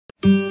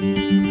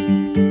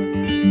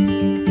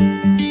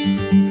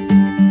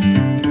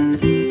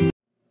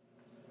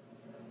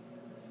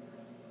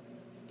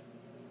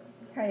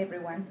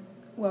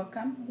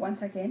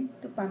once again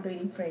to Palm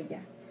Reading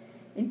Freyja.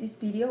 In this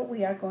video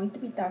we are going to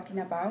be talking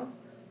about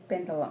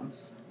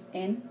pendulums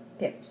and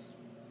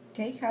tips,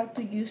 okay, how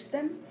to use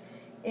them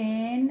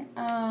and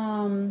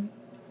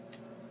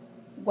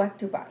what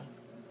to buy.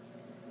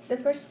 The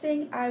first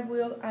thing I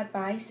will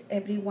advise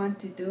everyone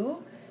to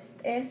do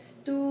is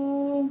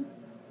to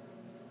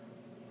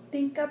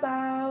think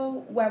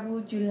about what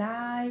would you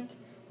like.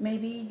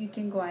 Maybe you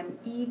can go on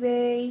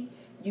eBay,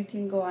 you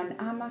can go on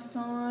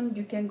Amazon,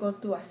 you can go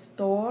to a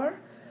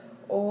store,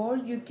 or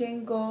you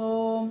can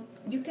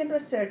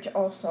research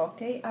also,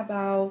 okay,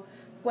 about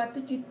what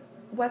do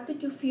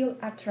you feel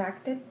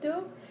attracted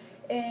to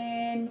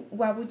and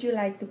what would you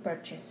like to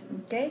purchase,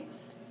 okay?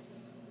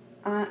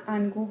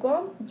 On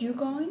Google, you're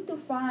going to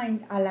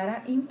find a lot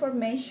of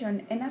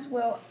information, and as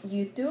well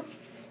YouTube,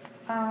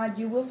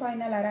 you will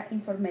find a lot of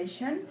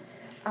information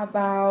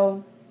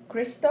about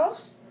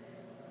crystals,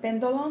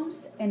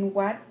 pendulums, and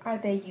what are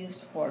they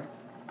used for.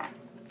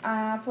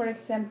 For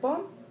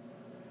example,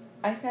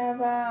 I have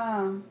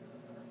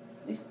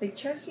this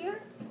picture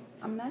here.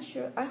 I'm not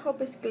sure. I hope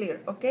it's clear,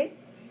 okay?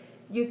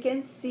 You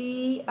can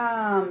see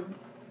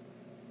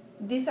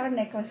these are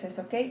necklaces,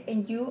 okay?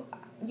 And you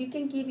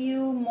can give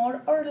you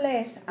more or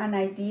less an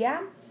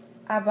idea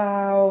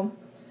about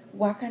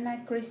what kind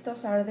of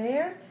crystals are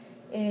there,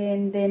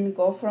 and then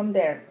go from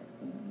there.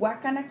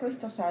 What kind of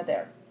crystals are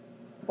there?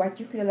 What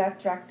you feel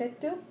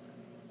attracted to,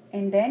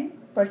 and then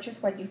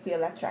purchase what you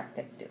feel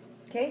attracted to,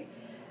 okay?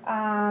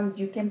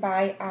 You can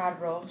buy a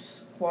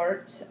rose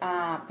quartz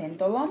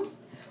pendulum,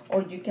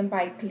 or you can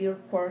buy clear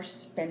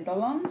quartz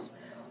pendulums,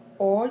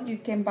 or you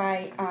can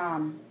buy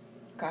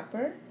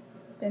copper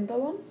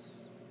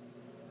pendulums.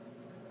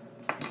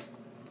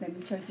 Let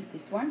me show you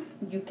this one.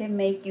 You can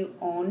make your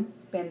own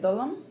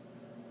pendulum.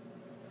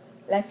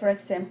 Like for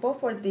example,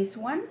 for this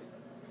one,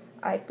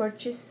 I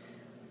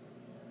purchased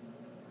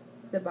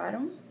the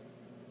bottom,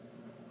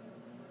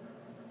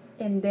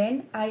 and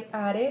then I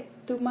added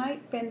to my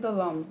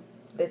pendulum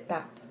the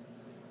top.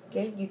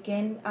 Okay, you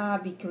can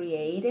be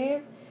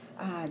creative.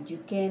 You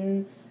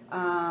can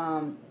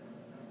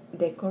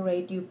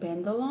decorate your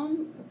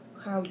pendulum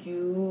how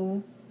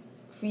you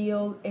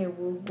feel it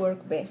will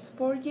work best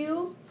for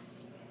you,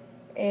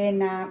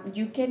 and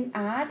you can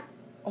add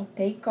or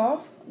take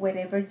off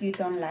whatever you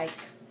don't like.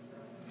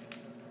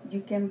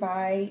 You can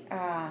buy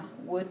a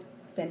wood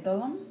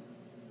pendulum.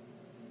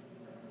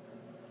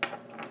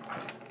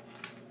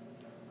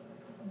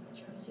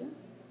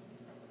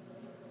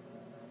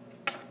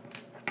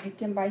 You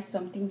can buy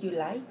something you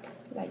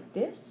like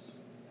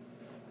this,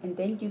 and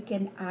then you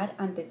can add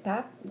on the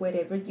top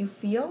whatever you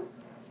feel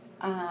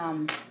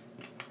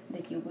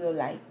that you will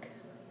like.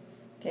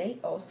 Okay,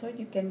 also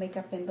you can make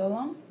a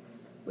pendulum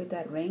with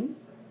a ring.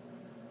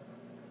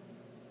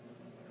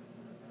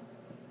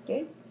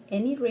 Okay,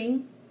 any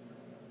ring,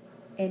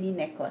 any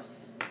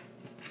necklace.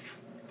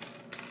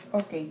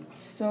 Okay,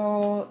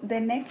 so the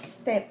next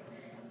step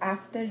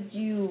after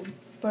you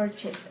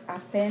purchase a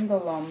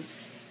pendulum,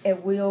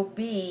 it will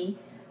be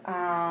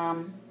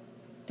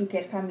to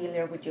get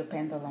familiar with your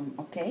pendulum,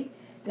 okay?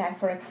 Like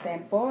for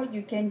example,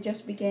 you can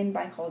just begin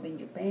by holding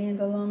your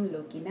pendulum,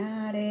 looking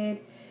at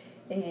it,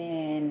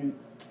 and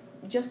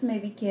just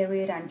maybe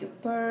carry it on your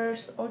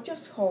purse, or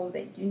just hold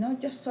it, you know,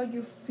 just so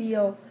you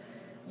feel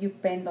your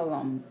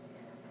pendulum.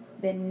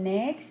 The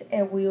next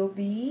will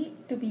be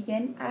to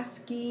begin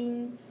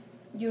asking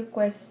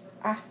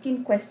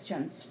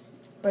questions.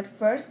 But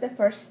first, the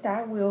first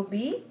step will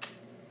be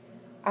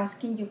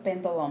asking your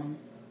pendulum.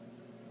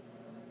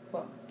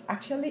 Well,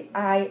 actually,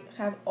 I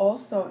have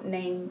also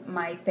named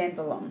my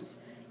pendulums.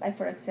 Like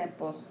for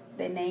example,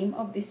 the name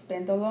of this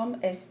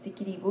pendulum is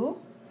Tikiriboo,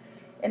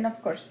 and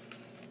of course,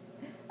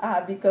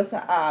 because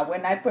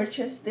when I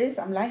purchased this,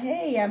 I'm like,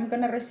 hey, I'm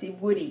gonna receive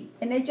Woody,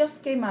 and it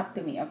just came up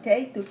to me,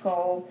 okay, to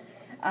call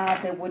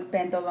the wood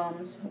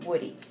pendulums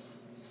Woody.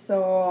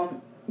 So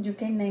you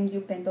can name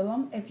your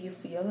pendulum if you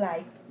feel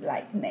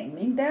like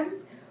naming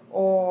them,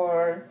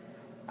 or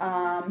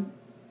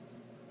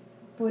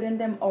putting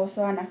them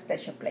also in a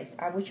special place.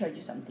 I will show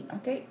you something,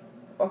 okay?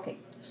 Okay,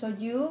 so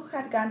you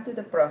had gone through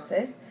the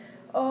process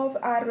of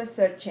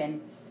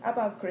researching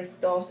about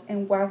crystals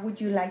and what would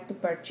you like to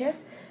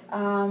purchase.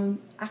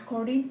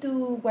 According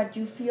to what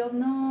you feel,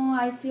 no,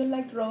 I feel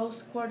like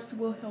rose quartz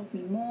will help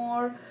me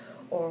more,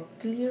 or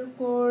clear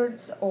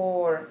quartz,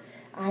 or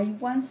I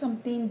want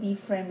something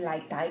different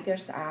like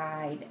tiger's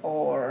eye,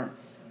 or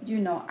you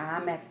know,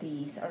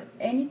 amethyst, or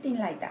anything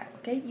like that,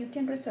 okay? You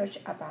can research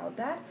about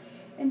that,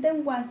 and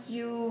then once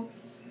you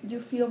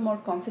feel more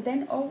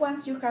confident, or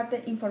once you have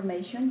the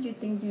information you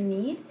think you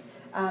need,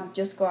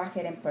 just go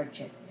ahead and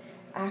purchase.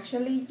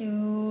 Actually,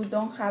 you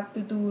don't have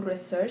to do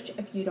research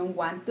if you don't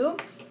want to.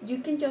 You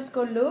can just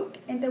go look,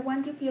 and the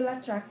one you feel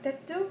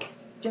attracted to,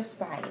 just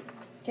buy it.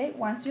 Okay,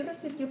 once you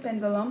receive your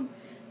pendulum,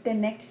 the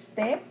next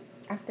step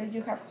after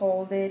you have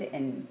held it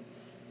and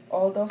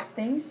all those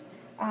things,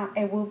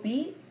 it will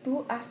be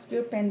to ask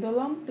your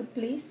pendulum to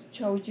please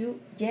show you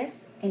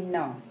yes and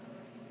no.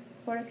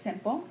 For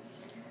example,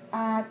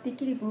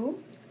 Tikiriboo,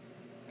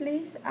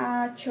 please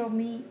show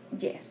me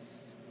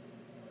yes.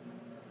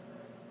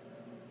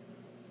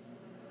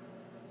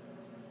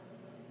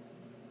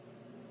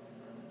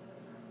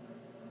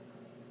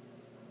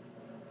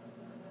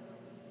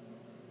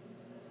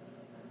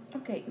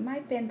 Okay, my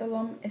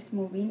pendulum is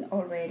moving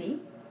already.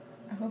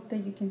 I hope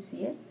that you can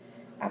see it.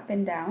 Up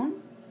and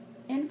down.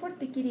 And for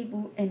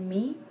Tikiriboo and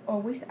me,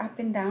 always up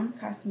and down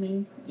has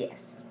mean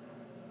yes.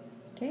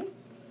 Okay?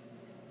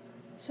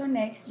 So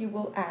next you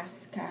will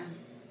ask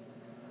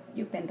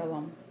you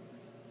pendulum.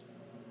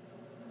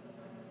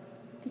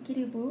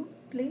 Tikiriboo,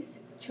 please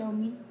show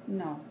me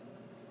no.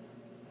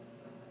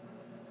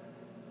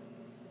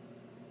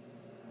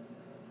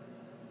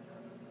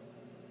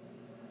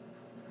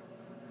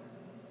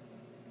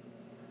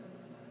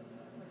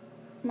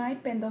 My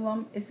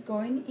pendulum is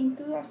going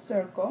into a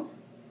circle,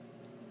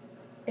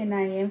 and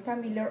I am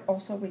familiar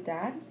also with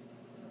that.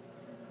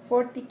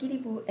 For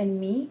Tikiriboo and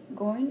me,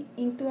 going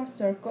into a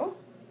circle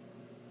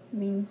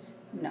means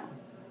no.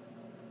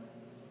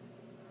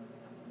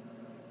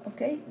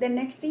 Okay, the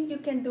next thing you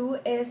can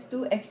do is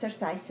do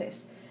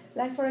exercises.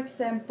 Like for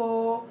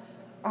example,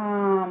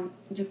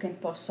 you can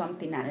post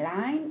something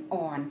online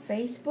or on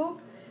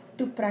Facebook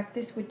to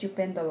practice with your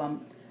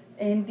pendulum.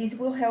 And this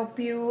will help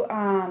you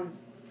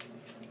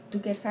to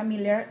get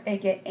familiar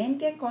and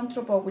get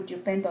comfortable with your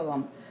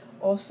pendulum.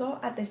 Also,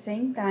 at the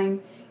same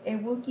time,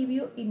 it will give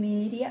you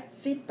immediate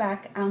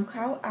feedback on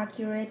how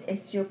accurate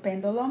is your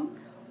pendulum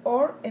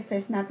or if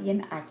it's not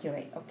being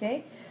accurate,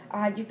 okay?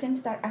 You can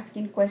start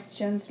asking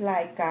questions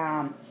like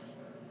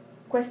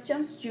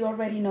questions you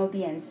already know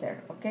the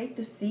answer, okay?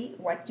 To see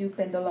what your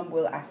pendulum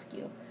will ask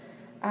you.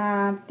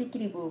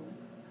 Tikiriboo,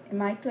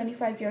 am I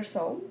 25 years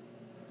old?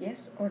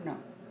 Yes or no?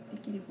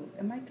 Tikiriboo,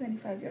 am I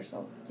 25 years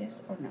old?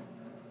 Yes or no?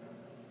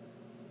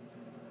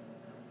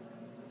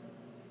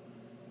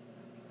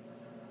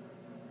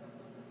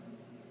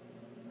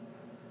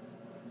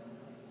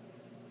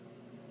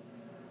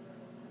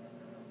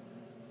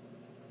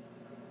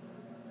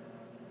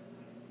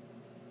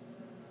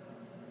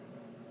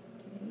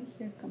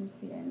 Here comes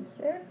the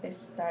answer. It's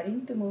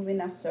starting to move in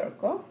a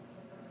circle.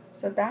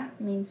 So that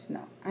means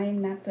no. I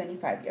am not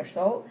 25 years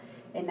old.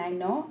 And I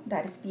know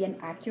that is being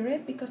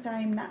accurate because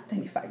I am not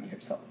 25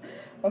 years old.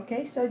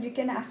 Okay, so you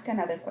can ask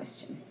another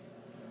question.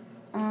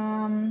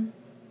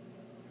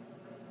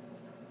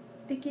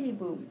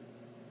 Tikiriboo,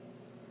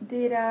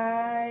 did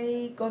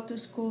I go to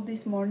school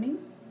this morning?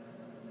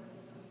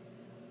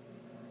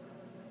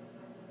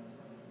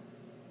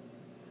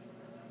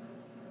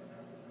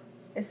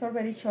 It's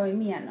already showing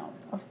me a no.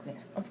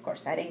 Of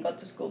course, I didn't go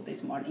to school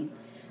this morning.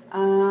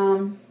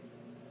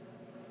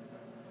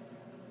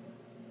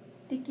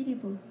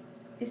 Tikiriboo,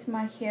 is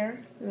my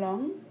hair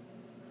long?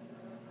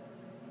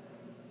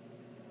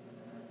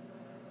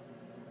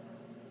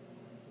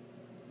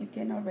 You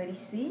can already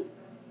see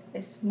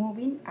it's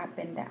moving up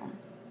and down.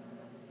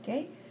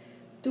 Okay?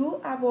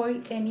 To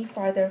avoid any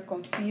further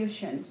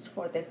confusions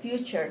for the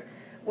future,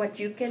 what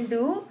you can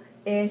do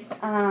is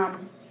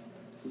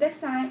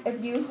design,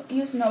 if you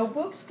use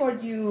notebooks for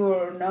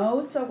your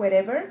notes or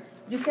whatever,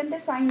 you can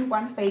design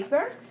one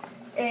paper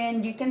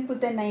and you can put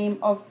the name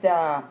of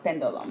the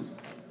pendulum.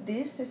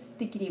 This is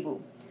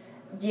Tikiriboo.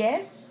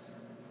 Yes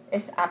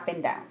is up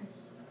and down.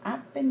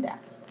 Up and down.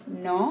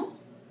 No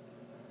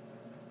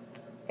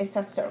is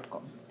a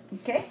circle.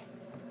 Okay?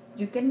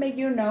 You can make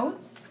your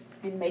notes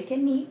and make it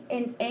neat,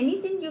 and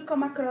anything you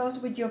come across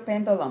with your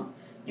pendulum,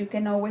 you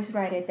can always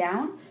write it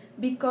down,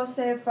 because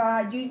if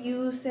you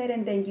use it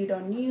and then you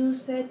don't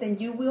use it, then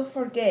you will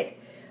forget,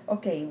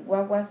 okay,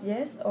 what was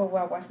yes or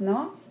what was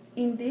no.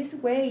 In this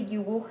way,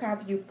 you will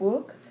have your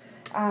book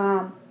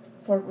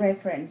for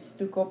reference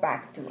to go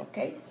back to,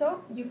 okay?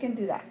 So you can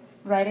do that.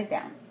 Write it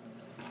down.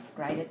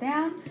 Write it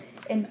down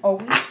and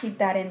always keep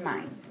that in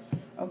mind.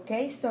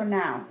 Okay, so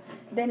now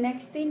the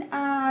next thing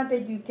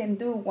that you can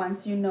do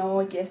once you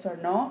know yes or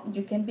no,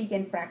 you can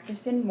begin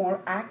practicing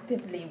more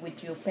actively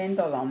with your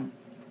pendulum.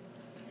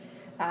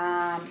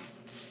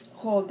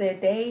 Hold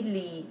it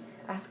daily,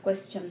 ask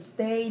questions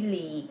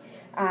daily,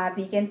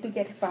 begin to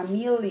get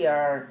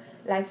familiar.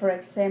 Like for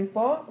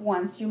example,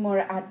 once you're more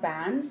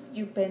advanced,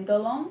 your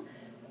pendulum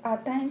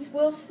at times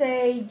will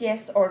say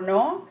yes or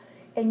no,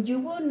 and you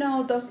will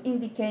know those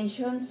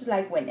indications,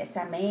 like when it's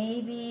a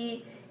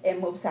maybe, it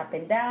moves up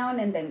and down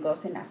and then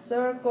goes in a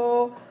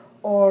circle,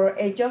 or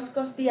it just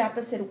goes the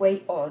opposite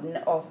way of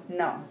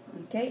no.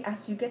 Okay,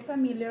 as you get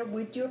familiar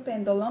with your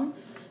pendulum,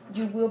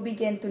 you will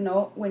begin to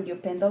know when your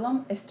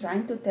pendulum is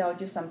trying to tell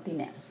you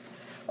something else.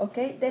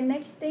 Okay, the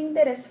next thing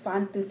that is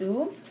fun to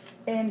do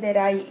and that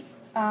I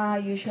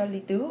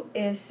usually do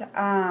is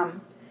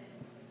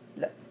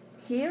look,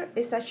 here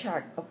is a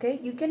chart. Okay,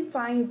 you can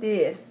find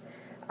this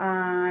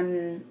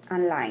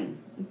online.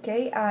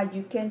 Okay,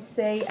 you can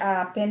say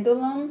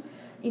pendulum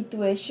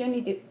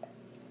intuition,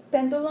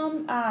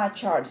 pendulum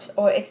charts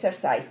or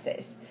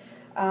exercises.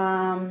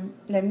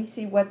 Let me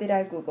see, what did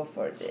I Google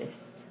for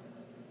this?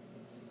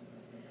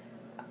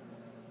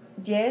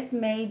 Yes,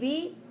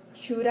 maybe,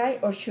 should I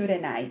or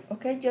shouldn't I?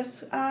 Okay,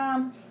 just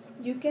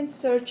you can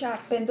search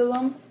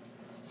pendulum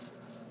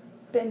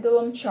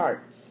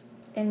charts,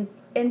 and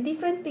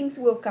different things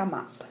will come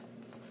up.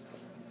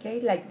 Okay,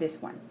 like this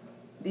one.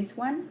 This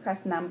one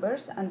has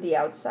numbers on the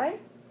outside.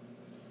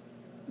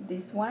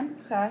 This one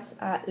has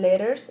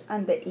letters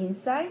on the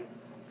inside.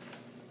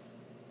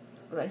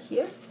 right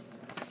here.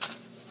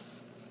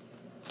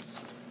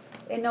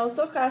 And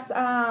also has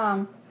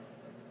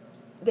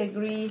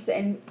degrees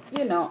and,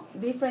 you know,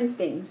 different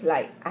things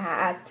like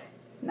at,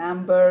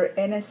 number,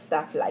 and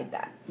stuff like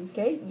that.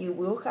 Okay, you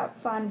will have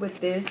fun with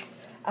this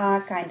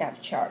kind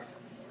of chart.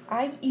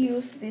 I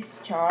use this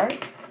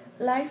chart,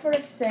 like for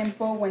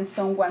example, when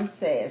someone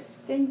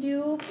says, can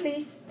you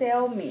please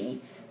tell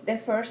me the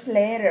first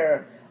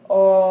letter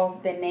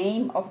of the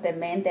name of the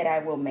man that I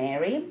will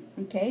marry?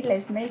 Okay,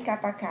 let's make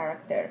up a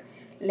character.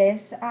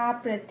 Let's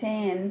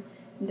pretend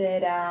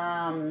that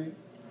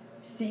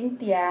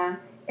Cynthia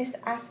is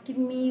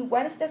asking me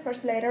what is the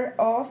first letter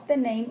of the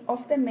name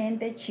of the man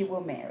that she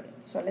will marry.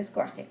 So let's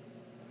go ahead.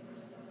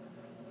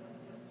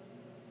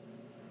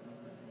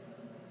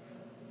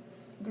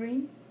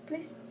 Green,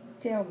 please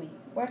tell me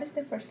what is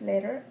the first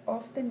letter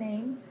of the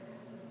name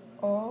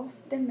of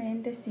the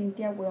man that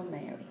Cynthia will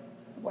marry.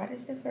 What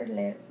is the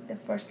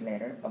first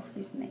letter of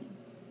his name?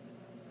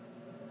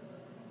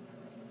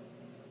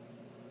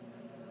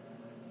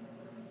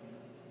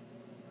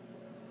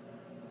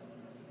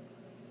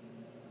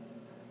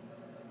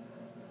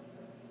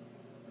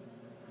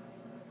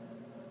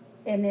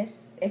 And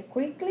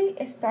quickly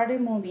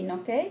started moving,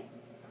 okay?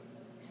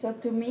 So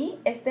to me,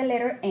 it's the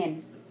letter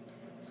N.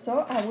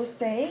 So I would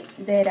say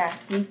that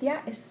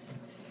Cynthia's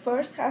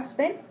first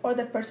husband, or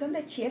the person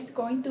that she is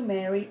going to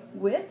marry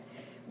with,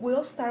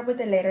 will start with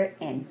the letter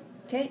N.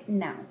 Okay,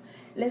 now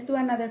let's do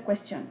another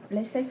question.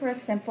 Let's say, for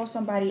example,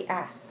 somebody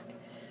asks,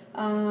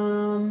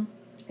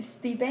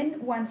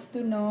 Steven wants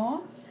to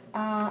know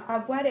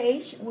at what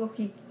age will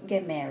he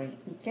get married.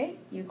 Okay,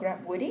 you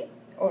grab Woody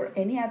or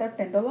any other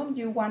pendulum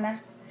you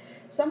wanna.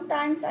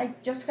 Sometimes I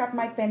just have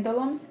my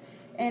pendulums,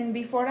 and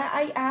before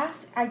I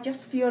ask, I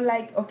just feel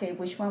like, okay,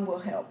 which one will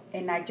help,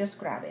 and I just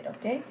grab it.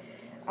 Okay,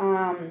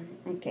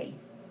 okay.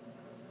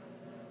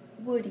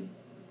 Woody,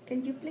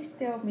 can you please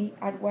tell me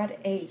at what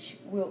age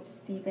will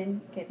Steven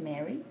get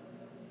married?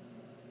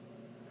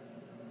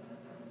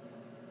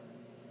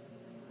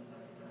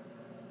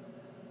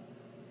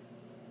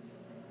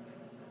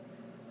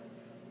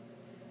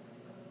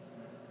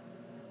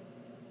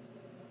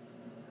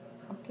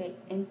 Okay,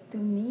 and to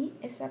me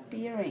it's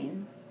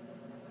appearing.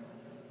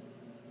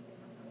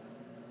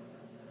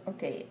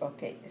 Okay,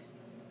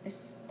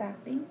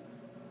 stopping.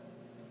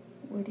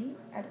 Woody,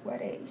 at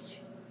what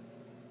age?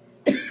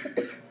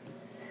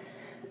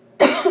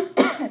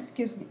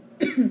 Excuse me.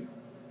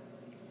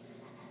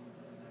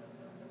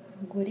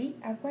 Woody,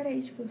 at what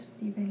age will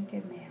Steven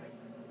get married?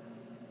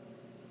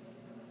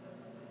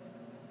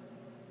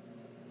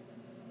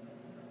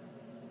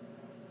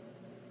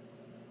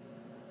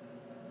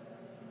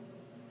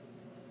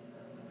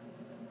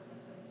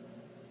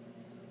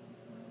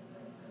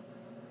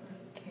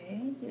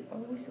 Okay, you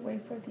always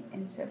wait for the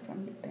answer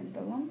from your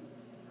pendulum.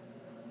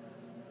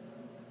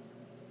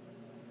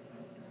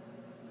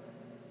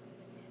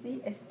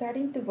 See, it's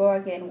starting to go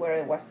again where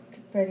it was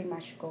pretty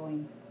much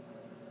going.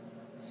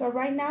 So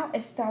right now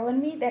it's telling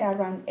me that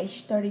around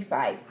age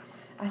 35.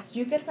 As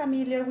you get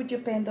familiar with your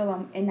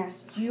pendulum and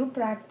as you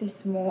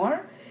practice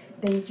more,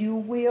 then you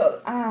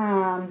will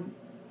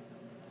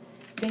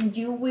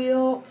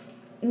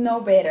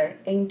know better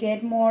and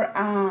get more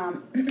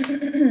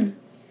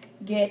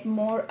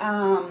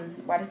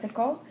what is it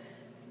called?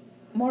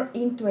 More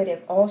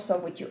intuitive also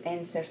with your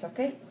answers.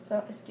 Okay,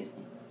 so excuse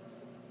me.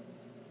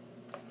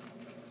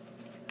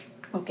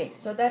 Okay,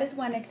 so that is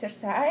one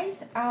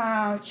exercise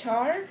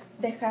chart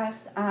that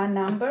has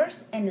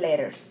numbers and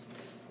letters.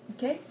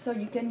 Okay, so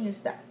you can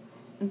use that.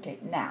 Okay,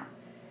 now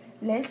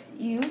let's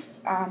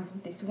use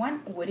this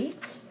one, Woody.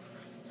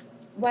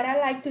 What I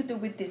like to do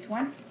with this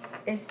one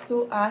is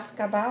to ask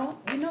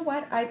about, you know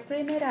what, I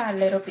printed a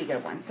little bigger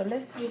one, so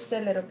let's use the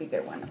little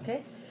bigger one.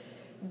 Okay,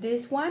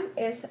 this one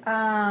is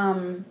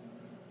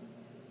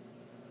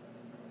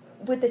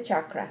with the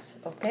chakras.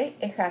 Okay,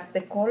 it has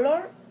the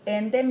color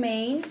and the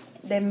main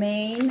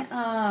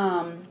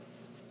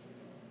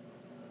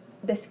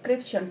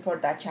description for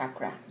that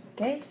chakra.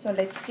 Okay, so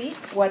let's see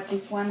what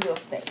this one will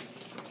say.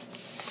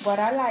 What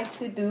I like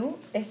to do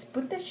is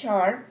put the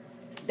chart,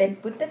 then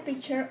put the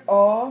picture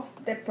of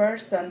the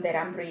person that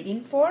I'm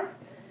reading for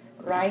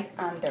right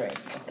under it.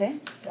 Okay,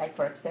 like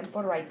for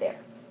example right there.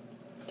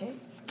 Okay,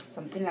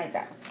 something like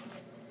that.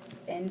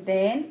 And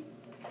then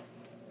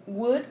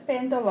wood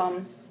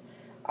pendulums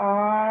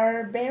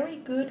are very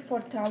good for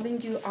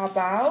telling you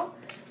about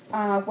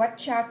what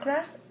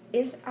chakras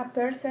is a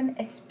person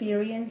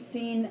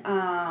experiencing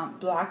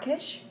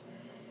blockage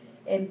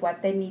and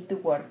what they need to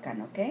work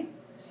on. Okay,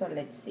 so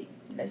let's see.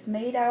 Let's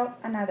make out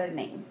another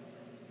name.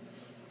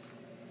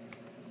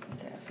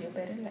 Okay, I feel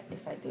better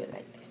if I do it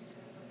like this.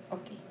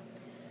 Okay,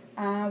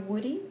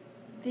 Woody,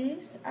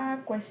 this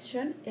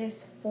question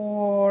is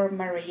for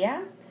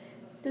Maria.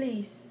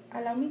 Please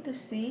allow me to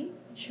see.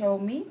 Show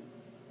me.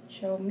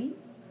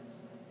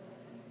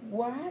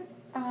 What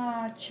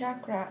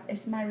chakra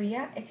is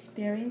Maria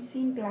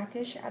experiencing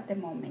blockage at the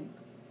moment?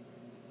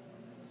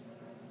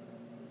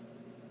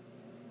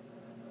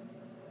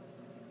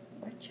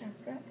 What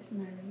chakra is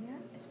Maria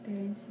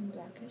experiencing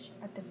blockage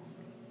at the moment?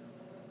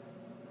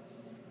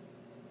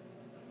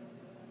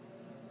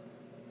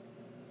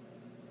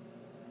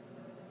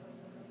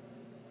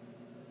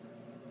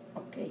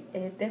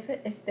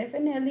 It's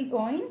definitely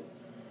going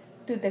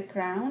to the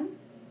crown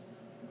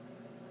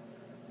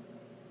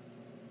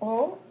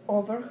or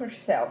over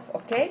herself,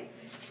 okay?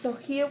 So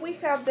here we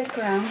have the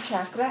crown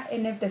chakra,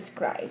 and it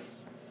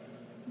describes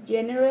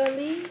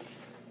generally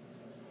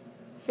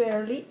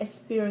fairly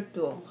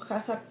spiritual,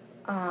 has oh,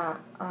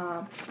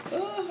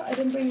 I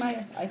didn't bring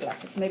my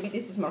eyeglasses, maybe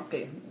this is more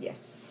clear,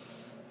 yes.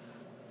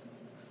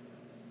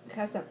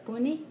 Has a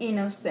puny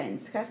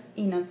innocence, has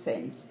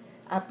innocence,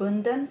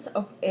 abundance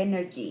of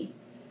energy.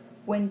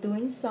 When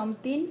doing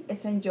something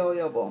is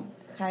enjoyable,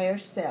 higher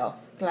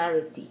self,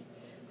 clarity.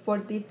 For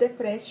deep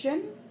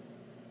depression,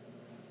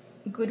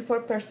 good for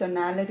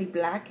personality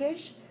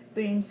blackish,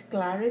 brings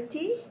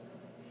clarity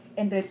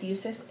and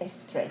reduces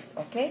stress,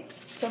 okay?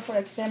 So for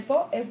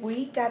example, if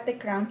we got the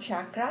crown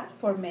chakra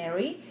for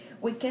Mary,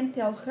 we can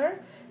tell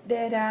her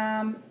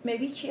that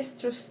maybe she is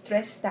too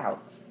stressed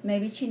out.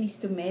 Maybe she needs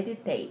to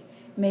meditate.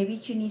 Maybe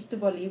she needs to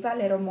believe a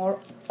little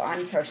more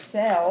on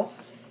herself,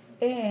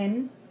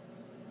 and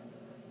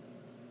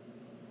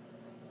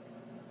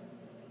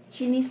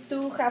she needs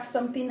to have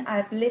something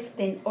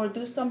uplifting or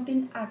do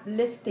something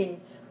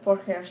uplifting for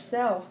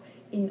herself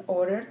in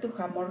order to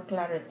have more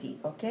clarity,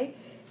 okay?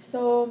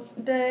 So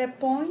the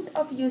point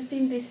of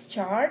using these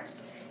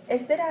charts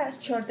is that a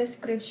short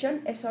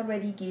description is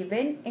already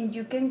given, and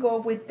you can go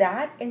with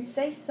that and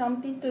say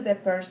something to the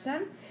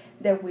person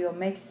that will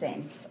make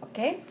sense,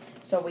 okay?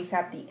 So we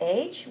have the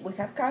age, we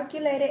have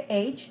calculated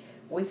age,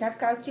 we have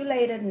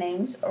calculated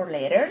names or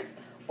letters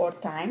or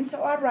times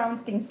or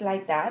around, things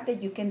like that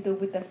that you can do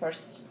with the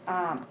first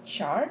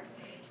chart.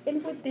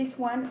 And with this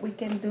one, we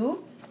can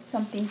do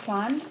something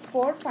fun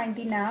for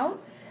finding out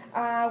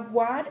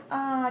what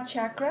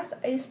chakras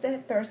is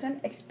the person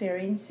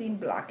experiencing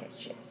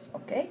blockages,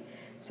 okay?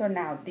 So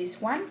now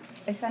this one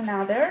is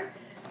another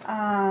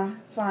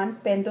fun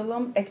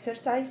pendulum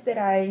exercise that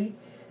I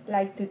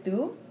like to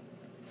do.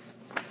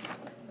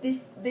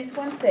 This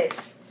one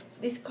says,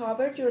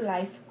 discover your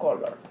life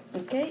color,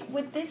 okay?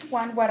 With this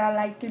one, what I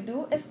like to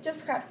do is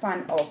just have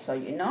fun also,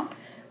 you know?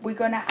 We're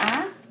gonna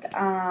ask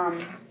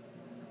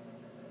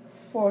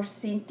for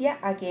Cynthia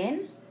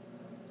again.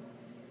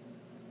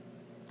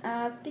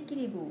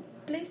 Tikiriboo,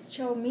 please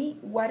show me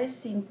what is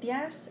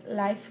Cynthia's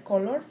life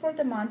color for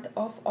the month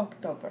of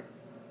October.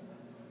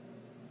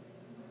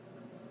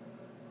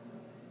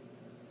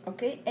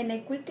 Okay, and I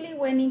quickly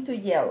went into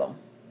yellow.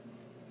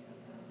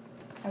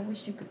 I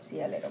wish you could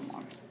see a little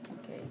more.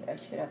 Okay, I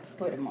should have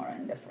put it more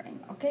in the frame.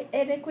 Okay,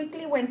 and I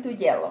quickly went to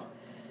yellow.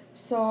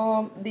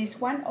 So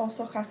this one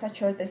also has a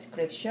short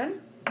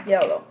description,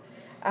 yellow.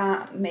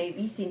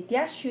 Maybe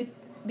Cynthia should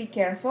be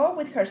careful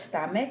with her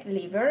stomach,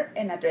 liver,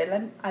 and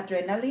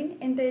adrenaline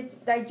in the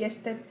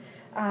digestive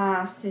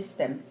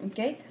system,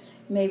 okay?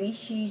 Maybe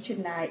she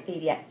should not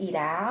eat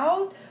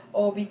out,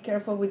 or be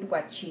careful with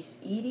what she's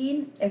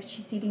eating. If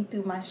she's eating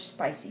too much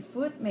spicy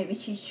food, maybe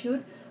she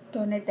should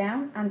tone it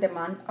down in the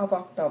month of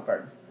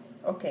October.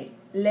 Okay,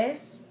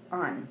 less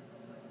on.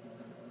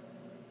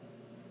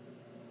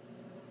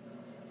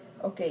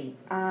 Okay,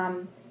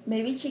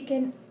 maybe she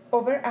can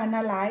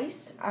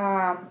overanalyze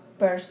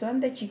person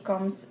that she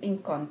comes in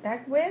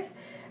contact with,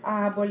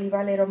 believe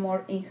a little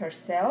more in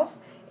herself,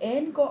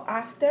 and go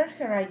after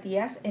her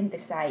ideas and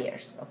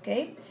desires,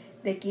 okay?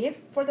 The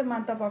gift for the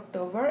month of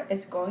October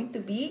is going to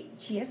be,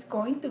 she is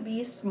going to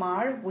be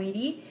smart,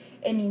 witty,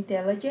 and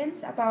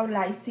intelligent about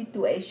life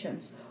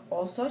situations.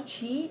 Also,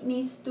 she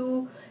needs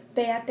to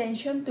pay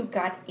attention to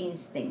gut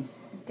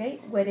instincts, okay?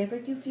 Whatever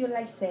you feel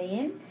like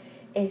saying,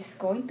 it's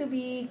going to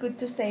be good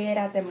to say it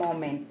at the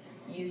moment.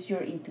 Use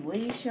your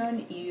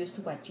intuition, use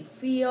what you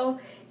feel,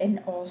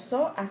 and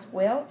also as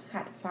well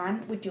have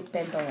fun with your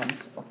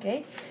pendulums,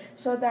 okay?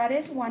 So that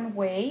is one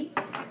way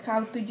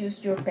how to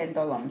use your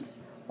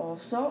pendulums.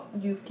 Also,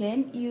 you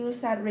can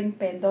use a ring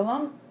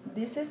pendulum.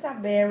 This is a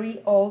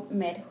very old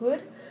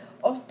method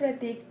of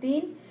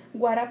predicting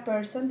what a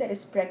person that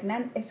is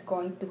pregnant is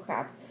going to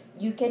have.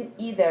 You can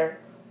either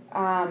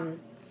have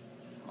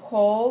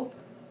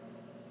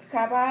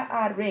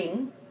a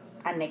ring,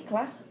 a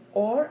necklace,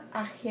 or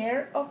a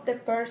hair of the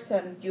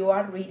person you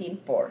are reading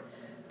for.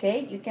 Okay,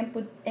 you can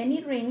put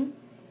any ring,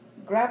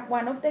 grab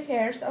one of the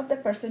hairs of the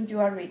person you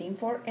are reading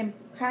for, and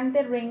hang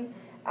the ring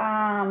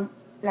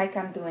like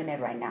I'm doing it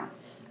right now.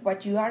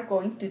 What you are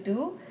going to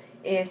do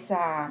is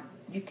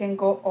you can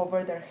go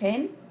over their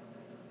hand.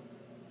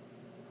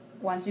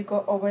 Once you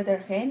go over their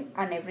hand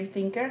and every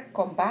finger,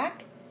 come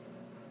back,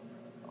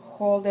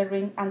 hold the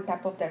ring on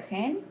top of their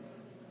hand,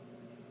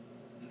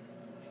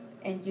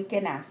 and you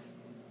can ask,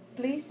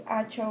 please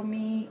show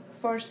me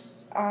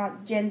first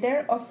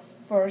gender of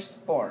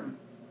firstborn.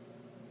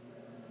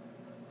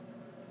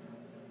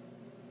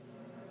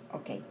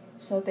 Okay,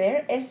 so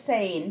there is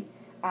saying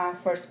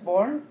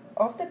firstborn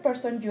of the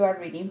person you are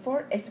reading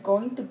for is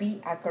going to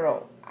be a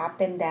girl.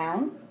 Up and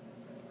down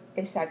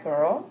is a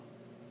girl.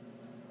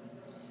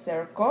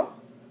 Circle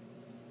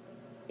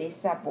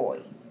is a boy.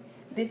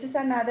 This is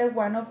another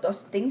one of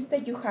those things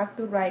that you have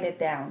to write it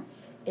down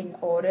in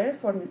order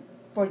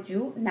for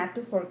you not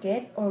to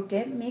forget or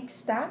get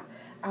mixed up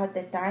at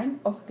the time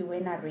of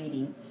doing a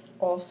reading.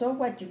 Also,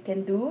 what you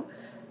can do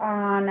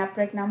on a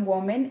pregnant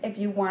woman, if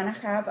you want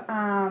to have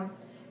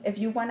if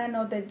you want to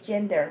know the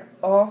gender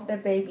of the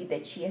baby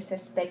that she is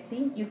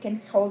expecting, you can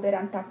hold it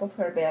on top of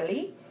her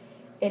belly,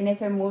 and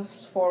if it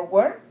moves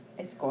forward,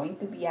 it's going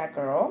to be a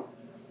girl,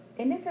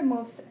 and if it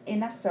moves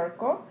in a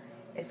circle,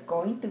 it's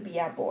going to be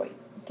a boy.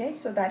 Okay,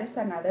 so that is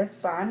another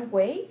fun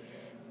way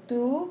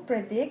to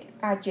predict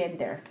a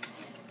gender.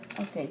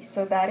 Okay,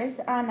 so that is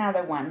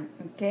another one.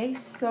 Okay,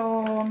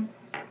 so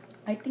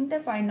I think the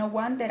final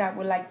one that I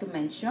would like to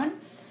mention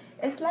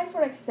is like,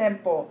 for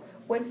example,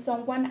 when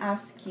someone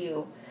asks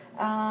you,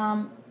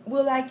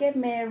 will I get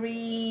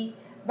married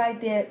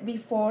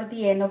before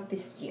the end of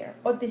this year,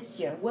 or this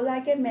year? Will I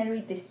get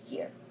married this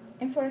year?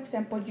 And for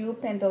example, you,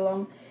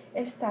 Pendulum,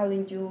 is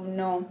telling you,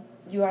 no,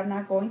 you are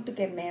not going to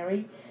get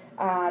married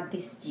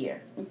this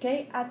year.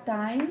 Okay, at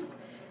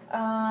times,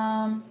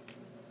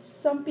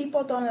 some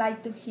people don't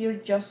like to hear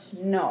just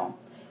no.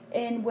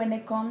 And when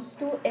it comes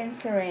to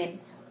answering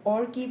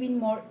or giving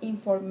more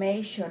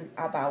information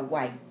about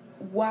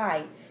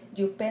why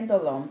you,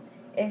 Pendulum,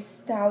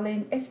 is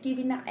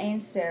giving an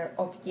answer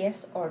of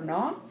yes or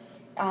no,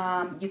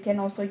 you can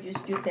also use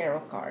your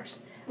tarot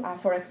cards.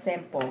 For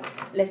example,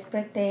 let's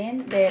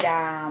pretend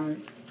that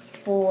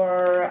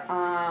for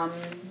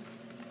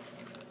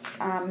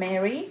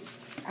Mary,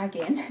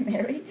 again,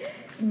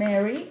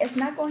 Mary is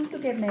not going to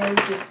get married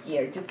this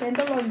year. Your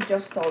Pendulum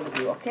just told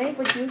you, okay?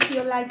 But you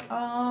feel like,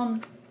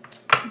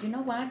 you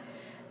know what?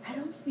 I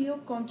don't feel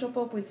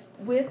comfortable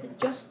with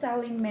just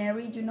telling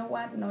Mary, you know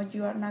what? No,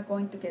 you are not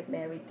going to get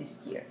married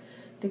this year.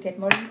 To get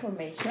more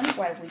information,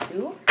 what we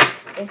do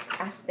is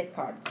ask the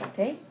cards,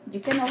 okay?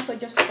 You can also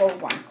just hold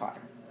one card.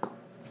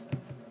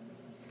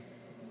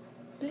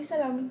 Please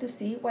allow me to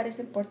see what is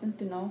important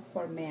to know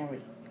for Mary.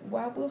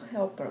 What will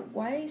help her?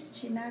 Why is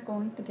she not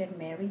going to get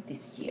married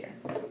this year?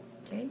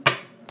 Okay?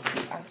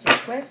 You ask your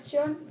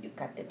question, you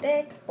cut the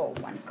deck, pull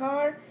one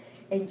card,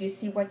 and you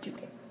see what you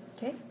get,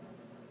 okay?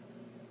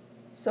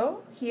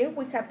 So here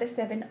we have the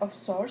Seven of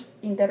Swords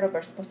in the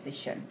reverse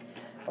position.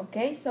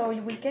 Okay, so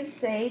we can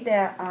say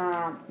that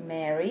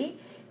Mary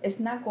is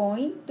not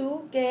going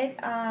to get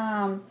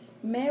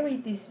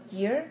married this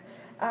year,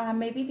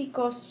 maybe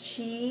because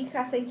she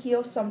hasn't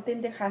healed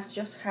something that has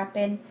just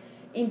happened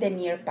in the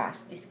near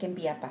past. This can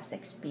be a past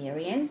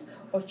experience,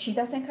 or she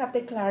doesn't have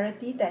the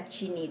clarity that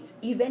she needs.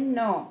 Even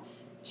though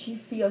she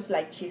feels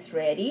like she's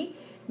ready,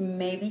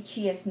 maybe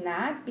she is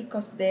not,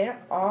 because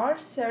there are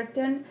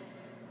certain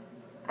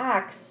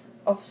acts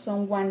of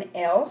someone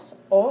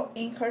else or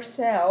in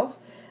herself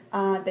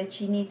that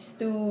she needs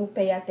to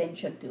pay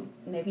attention to.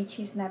 Maybe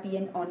she's not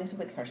being honest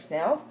with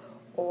herself,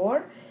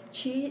 or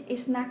she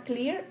is not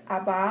clear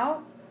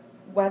about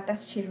what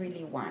does she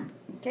really want.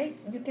 Okay,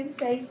 you can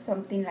say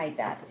something like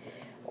that.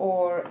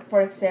 Or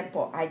for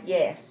example, a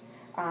yes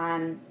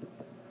and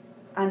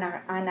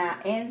an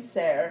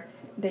answer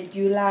that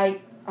you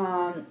like,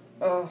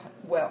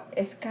 well,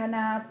 it's kind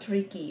of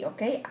tricky.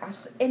 Okay,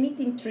 as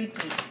anything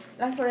tricky,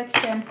 like for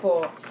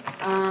example,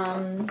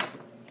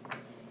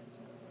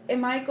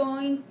 am I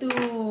going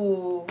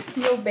to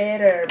feel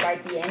better by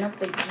the end of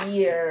the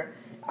year?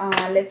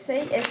 Let's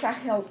say it's a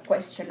health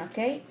question,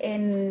 okay?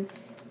 And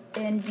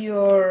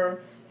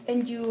your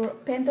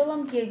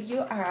Pendulum gives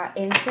you an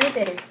answer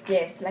that is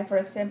yes. Like for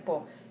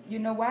example, you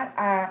know what?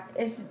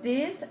 Is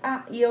this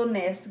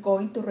illness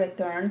going to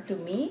return to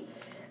me?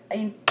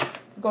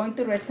 Going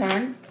to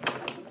return?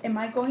 Am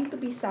I going to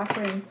be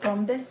suffering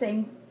from the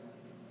same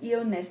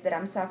illness that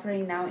I'm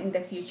suffering now in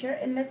the future?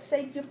 And let's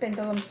say your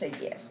Pendulum say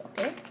yes,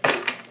 okay?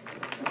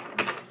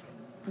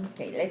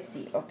 Okay, let's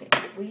see. Okay,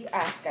 we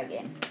ask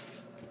again.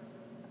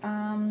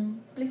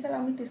 Please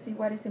allow me to see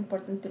what is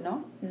important to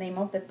know. Name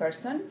of the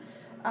person.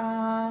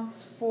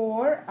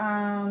 For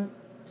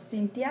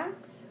Cynthia,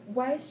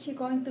 why is she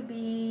going to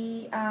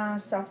be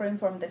suffering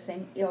from the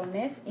same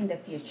illness in the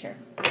future?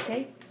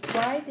 Okay,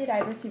 why did I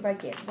receive a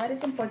yes? What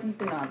is important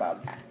to know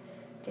about that?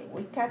 Okay,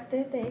 we cut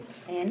the deck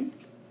and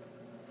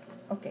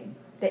okay,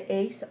 the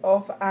Ace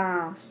of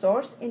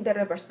Swords in the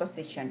reverse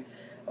position.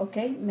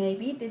 Okay,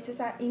 maybe this is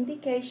an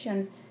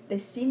indication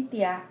that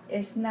Cynthia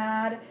is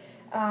not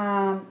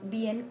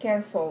being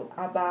careful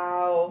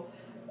about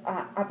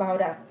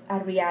a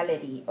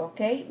reality.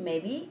 Okay,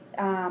 maybe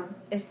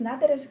it's not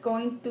that it's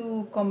going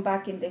to come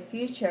back in the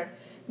future.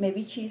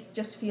 Maybe she's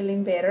just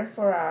feeling better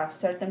for a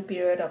certain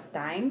period of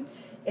time.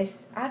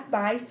 It's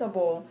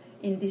advisable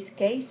in this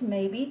case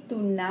maybe to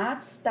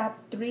not stop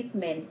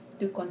treatment,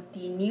 to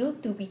continue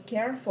to be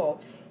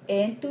careful,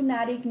 and to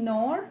not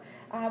ignore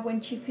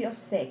when she feels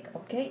sick.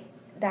 Okay,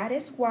 that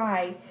is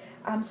why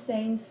I'm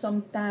saying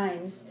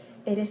sometimes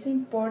it is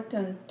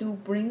important to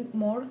bring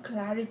more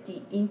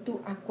clarity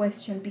into a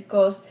question,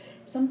 because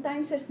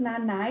sometimes it's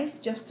not nice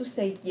just to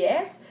say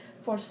yes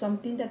for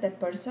something that the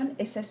person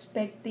is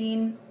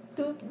expecting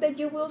that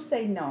you will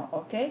say no.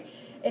 Okay,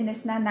 and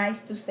it's not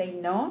nice to say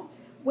no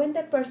when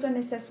the person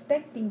is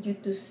expecting you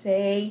to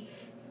say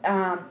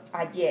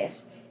a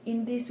yes.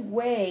 In this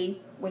way,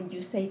 when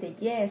you say the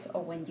yes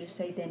or when you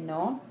say the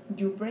no,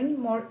 you bring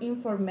more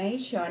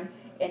information,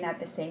 and at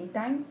the same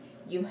time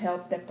you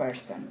help the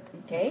person.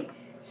 Okay,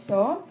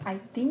 so I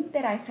think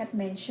that I had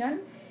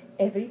mentioned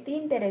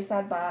everything that is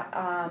about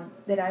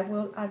that I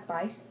will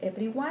advise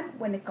everyone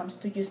when it comes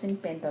to using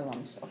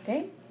pendulums.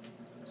 Okay,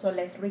 so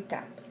let's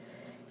recap.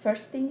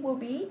 First thing will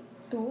be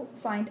to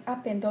find a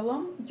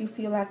pendulum you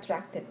feel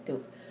attracted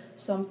to,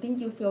 something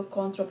you feel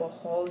comfortable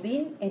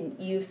holding and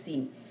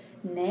using.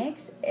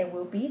 Next, it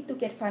will be to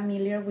get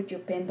familiar with your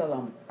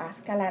pendulum.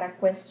 Ask a lot of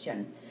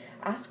questions.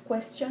 Ask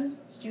questions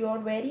you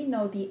already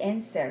know the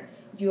answer.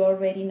 You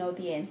already know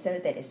the answer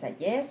that is a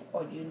yes,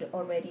 or you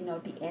already know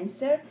the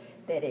answer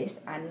that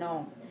is a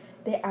no.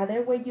 The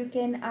other way you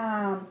can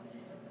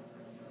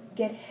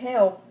get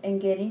help in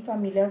getting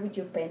familiar with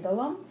your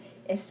pendulum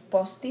is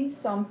posting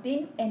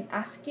something and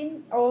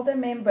asking all the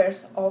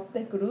members of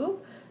the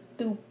group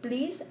to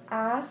please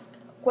ask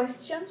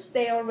questions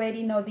they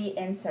already know the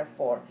answer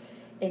for.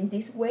 In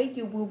this way,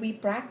 you will be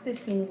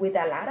practicing with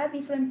a lot of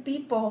different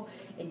people,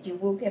 and you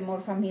will get more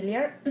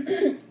familiar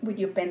with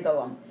your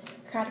pendulum.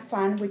 Have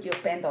fun with your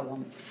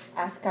pendulum.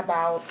 Ask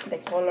about the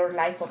color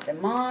life of the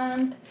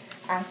month.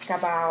 Ask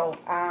about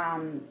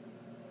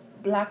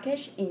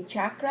blockage in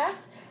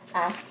chakras.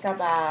 Ask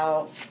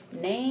about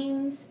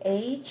names,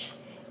 age,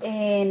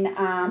 and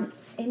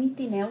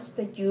anything else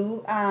that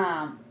you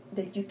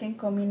can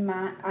come in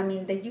mind.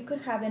 That you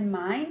could have in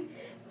mind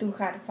to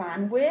have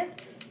fun with.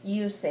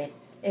 Use it.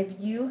 If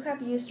you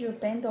have used your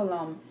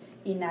pendulum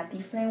in a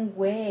different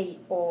way,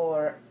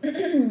 or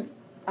you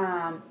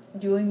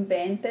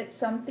invented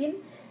something,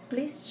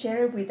 please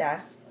share it with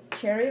us.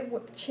 Share it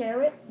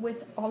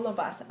with all of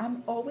us.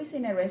 I'm always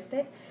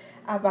interested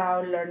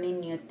about learning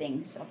new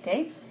things.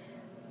 Okay.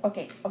 I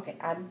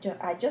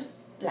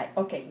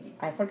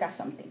forgot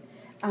something.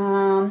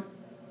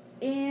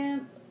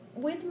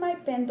 With my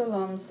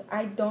pendulums,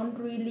 I don't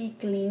really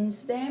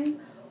cleanse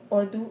them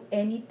or do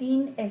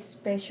anything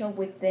special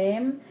with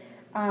them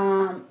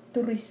to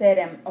reset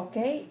them.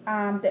 Okay.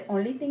 The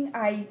only thing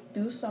I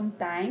do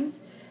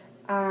sometimes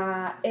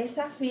is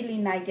a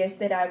feeling, I guess,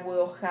 that I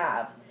will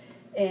have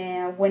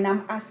when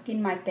I'm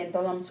asking my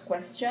pendulums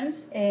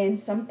questions, and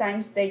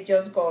sometimes they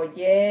just go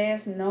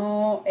yes,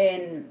 no,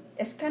 and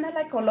it's kind of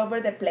like all over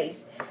the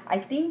place. I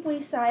think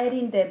we saw it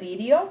in the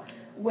video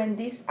when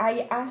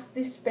I asked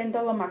this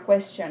pendulum a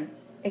question.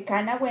 It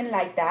kind of went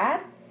like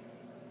that,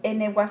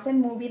 and it wasn't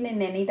moving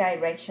in any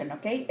direction.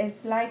 Okay,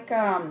 it's like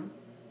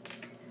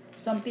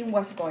something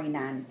was going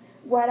on.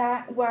 What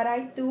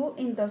I do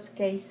in those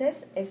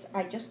cases is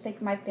I just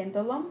take my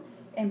pendulum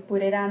and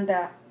put it on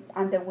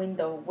the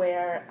window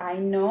where I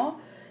know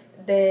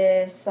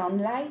the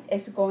sunlight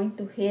is going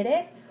to hit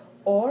it,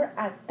 or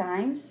at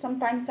times,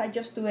 sometimes I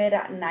just do it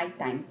at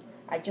nighttime.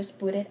 I just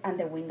put it on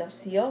the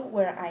windowsill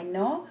where I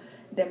know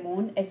the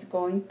moon is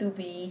going to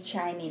be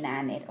shining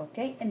on it.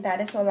 Okay, and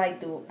that is all I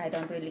do. I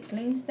don't really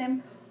cleanse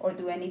them or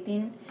do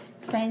anything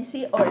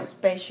fancy or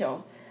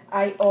special.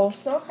 I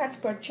also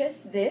had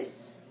purchased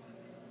this.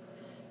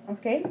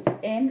 Okay,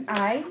 and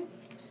I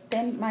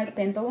stand my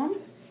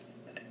pendulums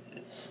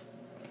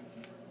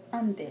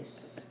on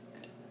this,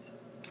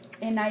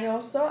 and I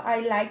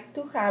like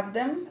to have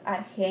them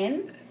at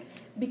hand,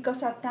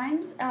 because at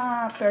times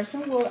a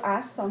person will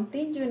ask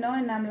something,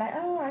 and I'm like,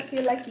 oh, I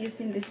feel like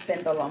using this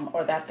pendulum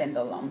or that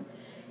pendulum,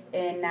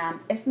 and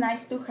it's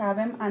nice to have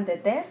them on the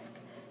desk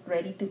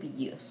ready to be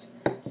used.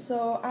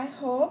 So I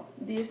hope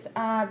this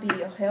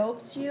video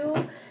helps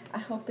you. I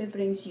hope it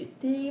brings you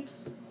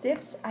tips,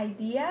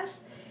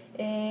 ideas,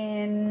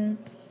 and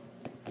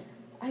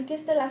I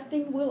guess the last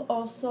thing will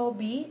also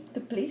be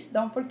to please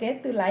don't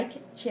forget to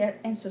like, share,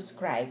 and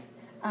subscribe.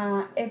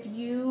 If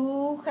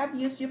you have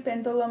used your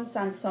pendulums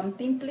on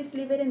something, please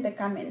leave it in the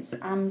comments.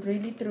 I'm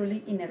really,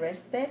 truly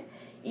interested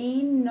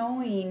in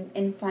knowing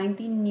and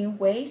finding new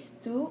ways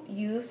to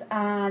use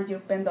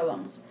your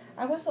pendulums.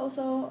 I would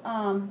also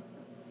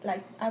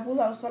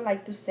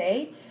like to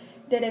say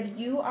that if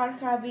you are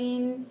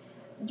consulting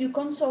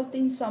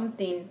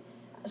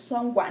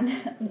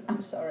someone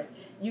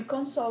you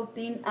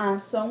consulting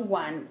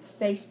someone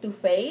face to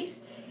face,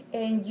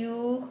 and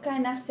you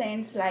kind of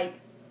sense like,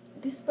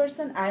 this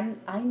person,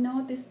 I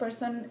know this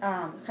person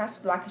has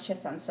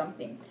blockages on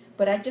something,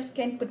 but I just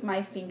can't put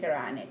my finger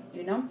on it,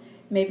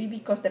 maybe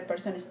because the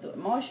person is too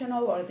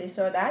emotional or this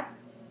or that.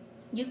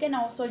 You can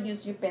also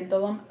use your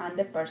pendulum on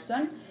the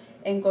person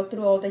and go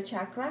through all the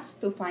chakras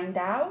to find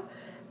out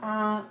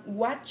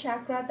what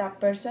chakra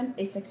that person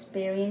is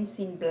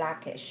experiencing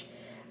blockage.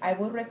 I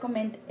would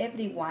recommend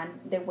everyone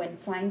that when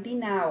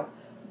finding out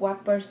what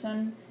a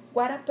person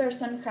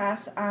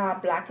has a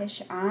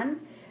blockage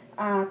on,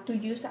 to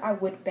use a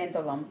wood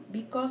pendulum,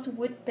 because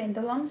wood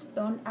pendulums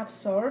don't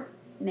absorb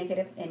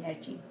negative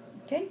energy.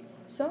 Okay,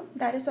 so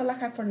that is all I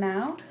have for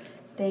now.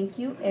 Thank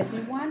you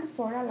everyone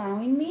for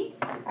allowing me.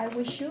 I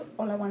wish you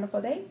all a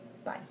wonderful day.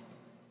 Bye.